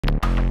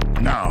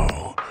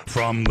Now,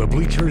 from the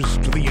bleachers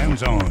to the end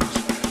zones,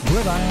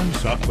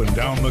 gridirons up and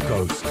down the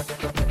coast.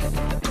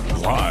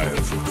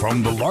 Live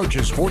from the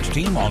largest sports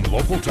team on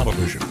local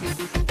television.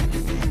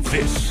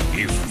 This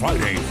is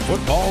Friday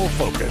Football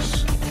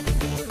Focus.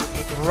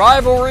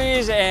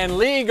 Rivalries and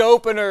league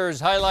openers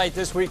highlight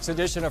this week's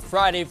edition of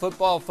Friday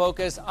Football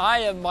Focus. I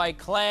am Mike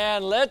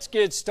Clan. Let's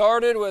get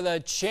started with a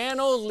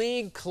Channel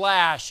League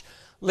clash.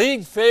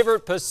 League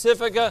favorite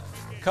Pacifica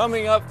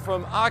coming up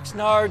from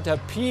Oxnard to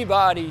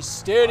Peabody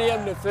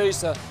Stadium to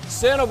face a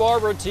Santa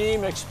Barbara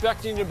team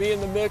expecting to be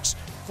in the mix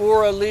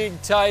for a league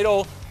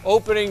title.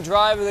 Opening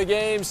drive of the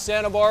game,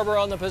 Santa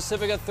Barbara on the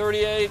Pacifica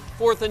 38,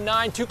 4th and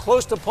 9, too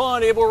close to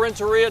punt. Abel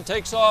Renteria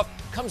takes off,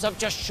 comes up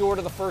just short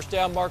of the first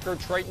down marker.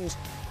 Tritons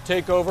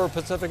take over.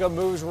 Pacifica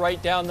moves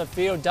right down the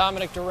field.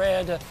 Dominic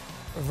Duran to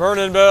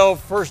Vernon Bell,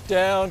 first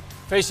down.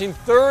 Facing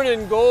 3rd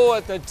and goal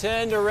at the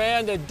 10,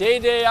 Duran to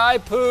Day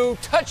Ipu.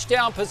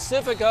 Touchdown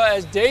Pacifica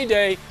as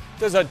Day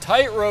does a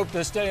tightrope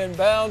to stay in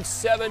bounds.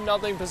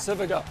 7-0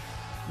 Pacifica.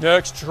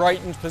 Next,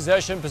 Tritons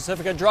possession.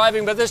 Pacifica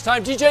driving, but this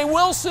time DJ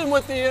Wilson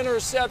with the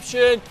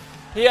interception.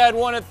 He had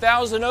one at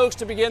Thousand Oaks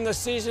to begin the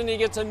season. He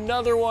gets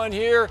another one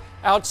here.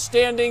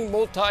 Outstanding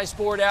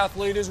multi-sport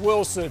athlete is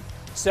Wilson.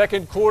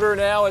 Second quarter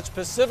now, it's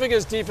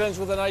Pacifica's defense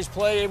with a nice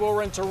play. Abel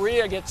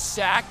Renteria gets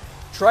sacked.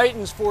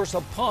 Tritons force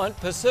a punt.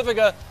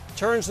 Pacifica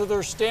turns to their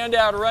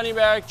standout running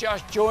back,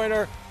 Josh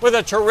Joyner, with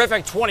a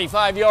terrific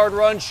 25-yard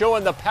run,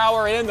 showing the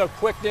power and the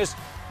quickness.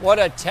 What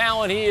a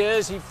talent he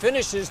is. He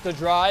finishes the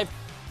drive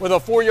with a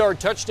 4-yard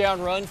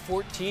touchdown run,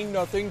 14-0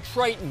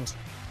 Tritons.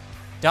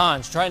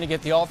 Don's trying to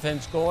get the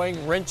offense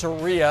going.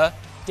 Renteria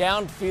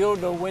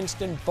downfield to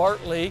Winston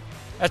Bartley.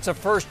 That's a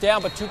first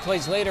down, but 2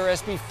 plays later,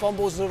 SB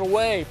fumbles it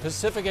away.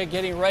 Pacifica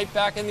getting right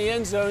back in the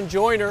end zone.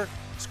 Joyner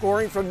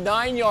scoring from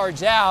 9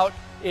 yards out.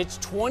 It's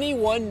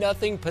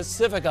 21-0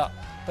 Pacifica.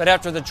 But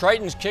after the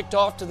Tritons kicked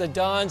off to the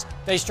Dons,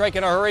 they strike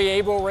in a hurry.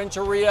 Abel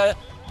Renteria,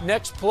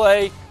 next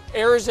play,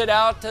 airs it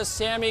out to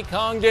Sammy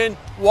Congdon,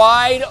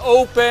 wide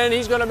open.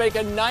 He's going to make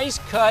a nice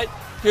cut,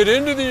 get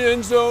into the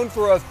end zone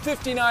for a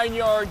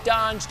 59-yard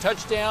Dons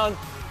touchdown.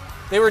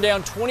 They were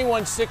down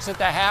 21-6 at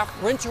the half.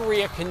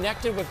 Renteria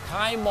connected with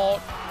Kai Malt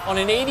on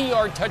an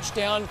 80-yard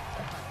touchdown.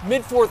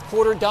 Mid-4th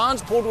quarter,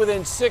 Dons pulled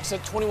within 6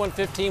 at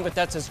 21-15, but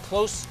that's as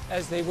close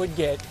as they would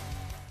get.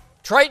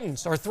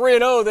 Tritons are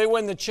 3-0. They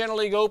win the Channel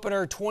League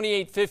opener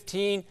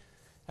 28-15.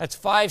 That's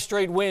 5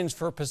 straight wins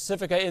for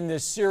Pacifica in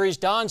this series.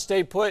 Dons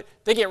stay put.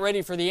 They get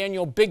ready for the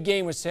annual big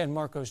game with San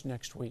Marcos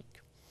next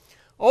week.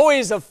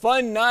 Always a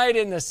fun night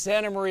in the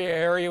Santa Maria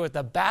area with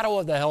the Battle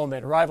of the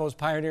Helmet. Rivals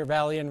Pioneer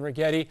Valley and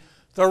Rigetti.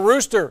 The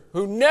Rooster,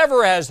 who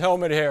never has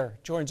helmet hair,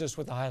 joins us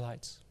with the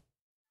highlights.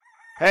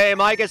 Hey,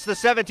 Mike, it's the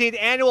 17th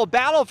annual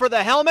Battle for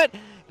the Helmet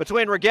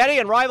between Rigetti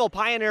and rival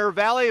Pioneer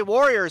Valley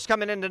Warriors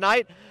coming in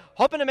tonight.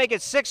 Hoping to make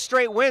it 6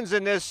 straight wins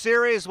in this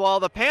series, while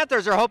the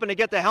Panthers are hoping to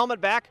get the helmet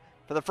back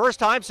for the first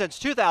time since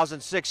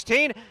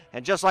 2016.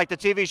 And just like the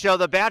TV show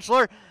The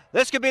Bachelor,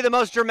 this could be the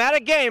most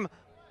dramatic game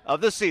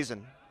of the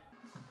season.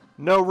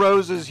 No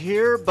roses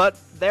here, but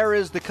there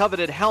is the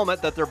coveted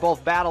helmet that they're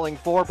both battling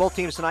for. Both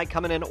teams tonight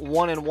coming in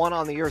 1-1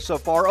 on the year so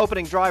far.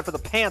 Opening drive for the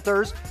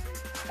Panthers.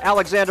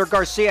 Alexander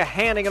Garcia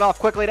handing it off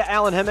quickly to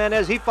Alan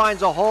Jimenez. He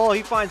finds a hole.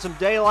 He finds some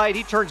daylight.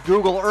 He turns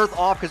Google Earth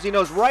off because he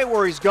knows right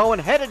where he's going.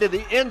 Headed to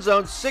the end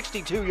zone,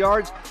 62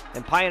 yards.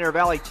 And Pioneer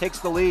Valley takes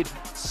the lead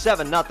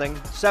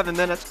 7-0. 7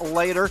 minutes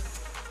later,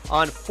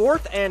 on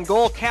 4th and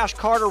goal, Cash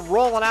Carter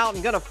rolling out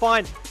and going to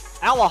find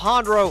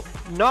Alejandro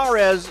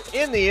Narez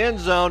in the end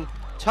zone.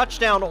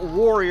 Touchdown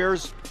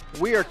Warriors.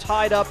 We are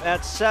tied up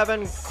at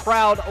 7.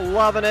 Crowd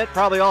loving it.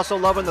 Probably also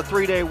loving the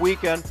 3-day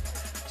weekend.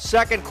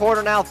 Second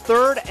quarter now,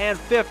 3rd and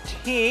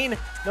 15.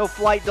 No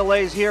flight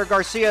delays here.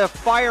 Garcia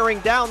firing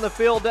down the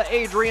field to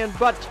Adrian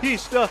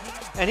Batista,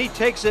 and he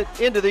takes it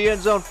into the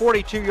end zone,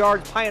 42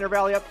 yards. Pioneer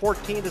Valley up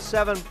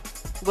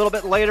 14-7. A little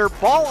bit later,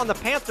 ball on the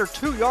Panther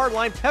 2-yard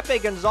line. Pepe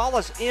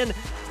Gonzalez in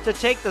to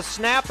take the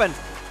snap, and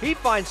he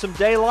finds some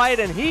daylight,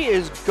 and he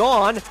is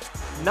gone.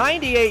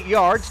 98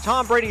 yards.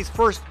 Tom Brady's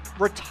first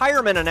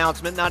retirement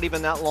announcement, not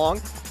even that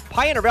long.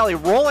 Pioneer Valley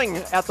rolling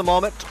at the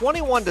moment,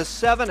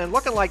 21-7, and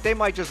looking like they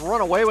might just run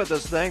away with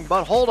this thing.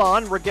 But hold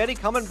on, Rigetti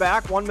coming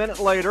back 1 minute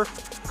later.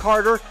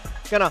 Carter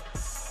gonna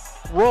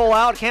roll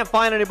out, can't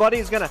find anybody.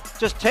 He's gonna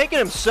just take it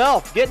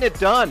himself, getting it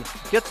done.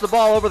 Gets the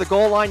ball over the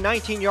goal line,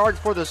 19 yards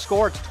for the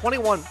score. It's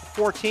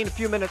 21-14 a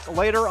few minutes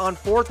later on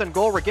 4th and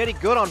goal.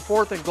 Rigetti good on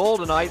 4th and goal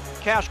tonight.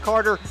 Cash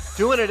Carter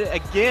doing it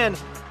again,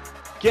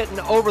 getting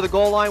over the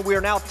goal line. We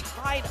are now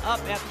tied up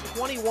at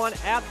 21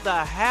 at the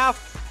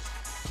half.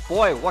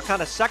 Boy, what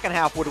kind of second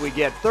half would we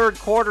get? Third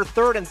quarter,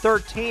 3rd and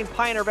 13.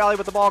 Pioneer Valley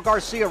with the ball.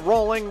 Garcia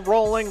rolling,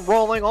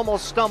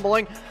 almost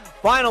stumbling.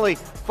 Finally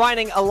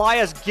finding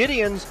Elias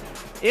Gideons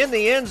in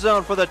the end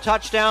zone for the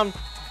touchdown.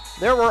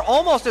 There were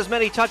almost as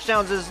many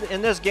touchdowns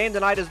in this game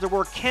tonight as there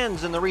were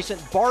Kens in the recent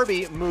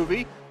Barbie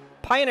movie.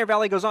 Pioneer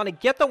Valley goes on to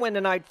get the win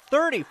tonight,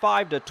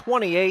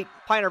 35-28.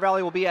 Pioneer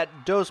Valley will be at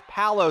Dos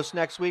Palos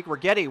next week.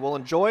 Rigetti will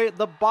enjoy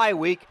the bye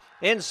week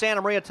in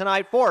Santa Maria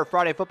tonight for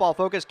Friday Football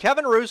Focus.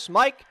 Kevin Roos,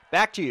 Mike,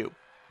 back to you.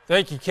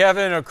 Thank you,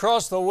 Kevin.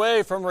 Across the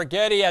way from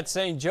Rigetti at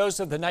St.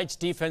 Joseph, the Knights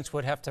defense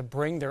would have to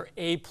bring their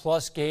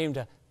A-plus game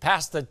to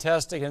pass the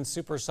test against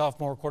super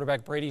sophomore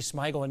quarterback Brady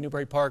Smigel in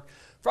Newbury Park.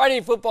 Friday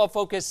Football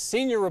Focus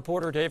senior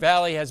reporter Dave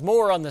Alley has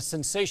more on the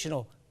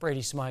sensational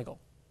Brady Smigel.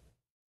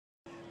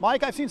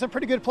 Mike, I've seen some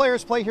pretty good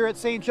players play here at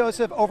St.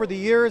 Joseph over the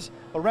years.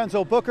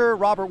 Lorenzo Booker,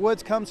 Robert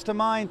Woods comes to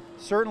mind,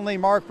 certainly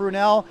Mark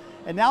Brunell.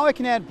 And now I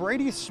can add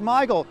Brady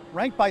Smigel,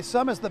 ranked by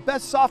some as the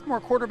best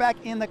sophomore quarterback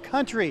in the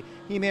country.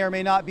 He may or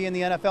may not be in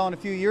the NFL in a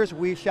few years,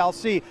 we shall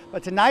see.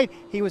 But tonight,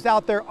 he was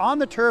out there on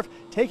the turf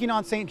taking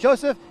on St.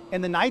 Joseph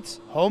in the Knights'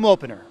 home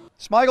opener.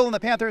 Smigel and the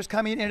Panthers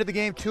coming into the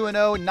game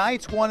 2-0,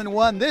 Knights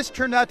 1-1. This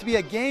turned out to be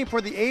a game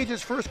for the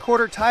ages. First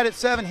quarter tied at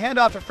 7,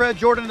 handoff to Fred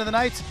Jordan to the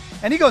Knights,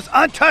 and he goes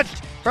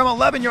untouched from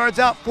 11 yards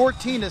out,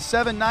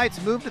 14-7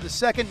 Knights. Move to the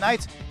second,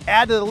 Knights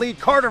add to the lead.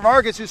 Carter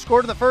Vargas, who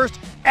scored in the first,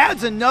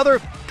 adds another,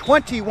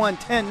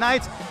 21-10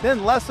 Knights.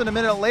 Then less than a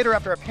minute later,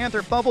 after a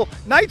Panther fumble,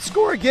 Knights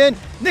score again.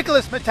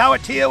 Nicholas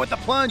Matawatia with the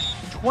plunge,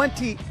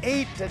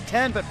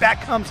 28-10, but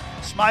back comes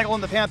Smigel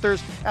and the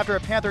Panthers after a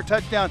Panther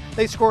touchdown.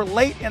 They score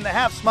late in the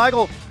half.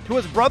 Smigel to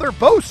his brother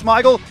Bo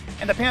Smigel,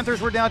 and the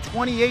Panthers were down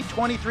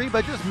 28-23,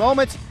 but just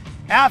moments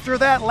after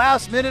that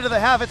last minute of the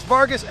half, it's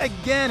Vargas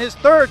again, his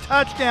third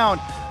touchdown.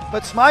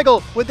 But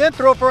Smigel would then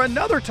throw for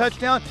another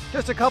touchdown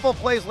just a couple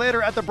plays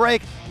later at the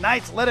break.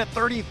 Knights led at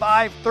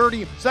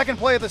 35-30. Second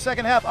play of the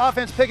second half,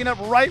 offense picking up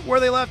right where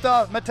they left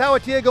off.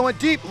 Matawatia going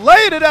deep,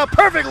 laid it out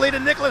perfectly to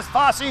Nicholas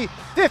Fossey.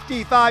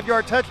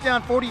 55-yard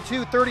touchdown,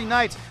 42-30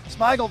 Knights.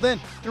 Smigel then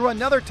threw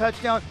another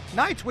touchdown.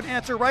 Knights would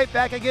answer right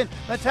back again.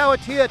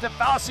 Matawatia to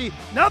Fossey,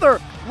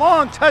 another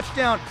long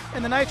touchdown,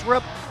 and the Knights were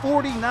up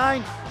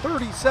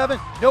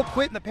 49-37. No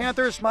quit in the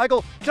Panthers.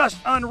 Smigel just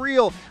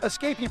unreal,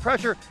 escaping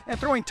pressure and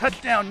throwing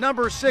touchdown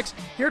number 6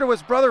 here to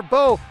his brother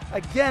Bo.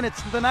 Again,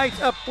 it's the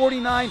Knights up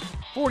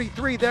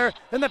 49-43 there.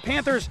 Then the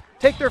Panthers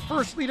take their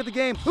first lead of the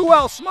game. Who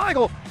else?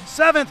 Smigel,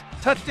 7th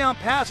touchdown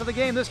pass of the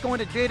game. This going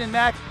to Jaden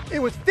Mack. It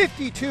was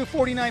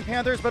 52-49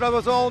 Panthers, but it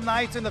was all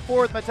Knights in the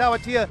fourth.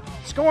 Matawatia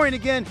scoring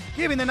again,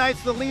 giving the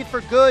Knights the lead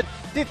for good,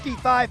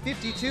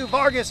 55-52.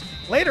 Vargas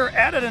later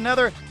added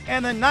another,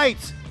 and the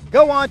Knights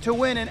go on to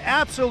win an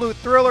absolute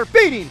thriller,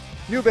 beating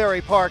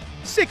Newbury Park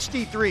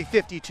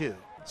 63-52.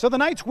 So the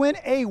Knights win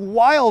a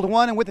wild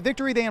one, and with the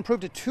victory, they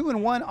improved to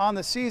 2-1 on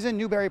the season.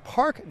 Newbury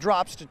Park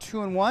drops to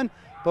 2-1.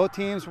 Both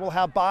teams will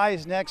have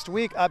byes next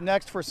week. Up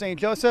next for St.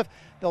 Joseph,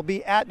 they'll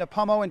be at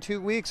Napomo in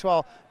 2 weeks,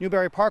 while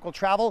Newbury Park will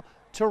travel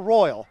to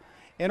Royal.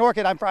 In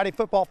Orchid, I'm Friday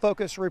Football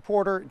Focus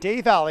reporter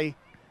Dave Alley.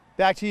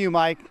 Back to you,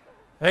 Mike.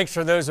 Thanks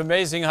for those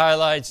amazing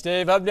highlights,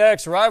 Dave. Up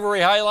next, rivalry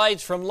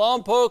highlights from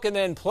Lompoc, and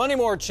then plenty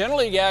more Channel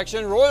League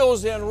action.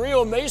 Royals and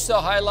Rio Mesa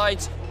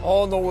highlights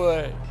on the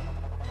way.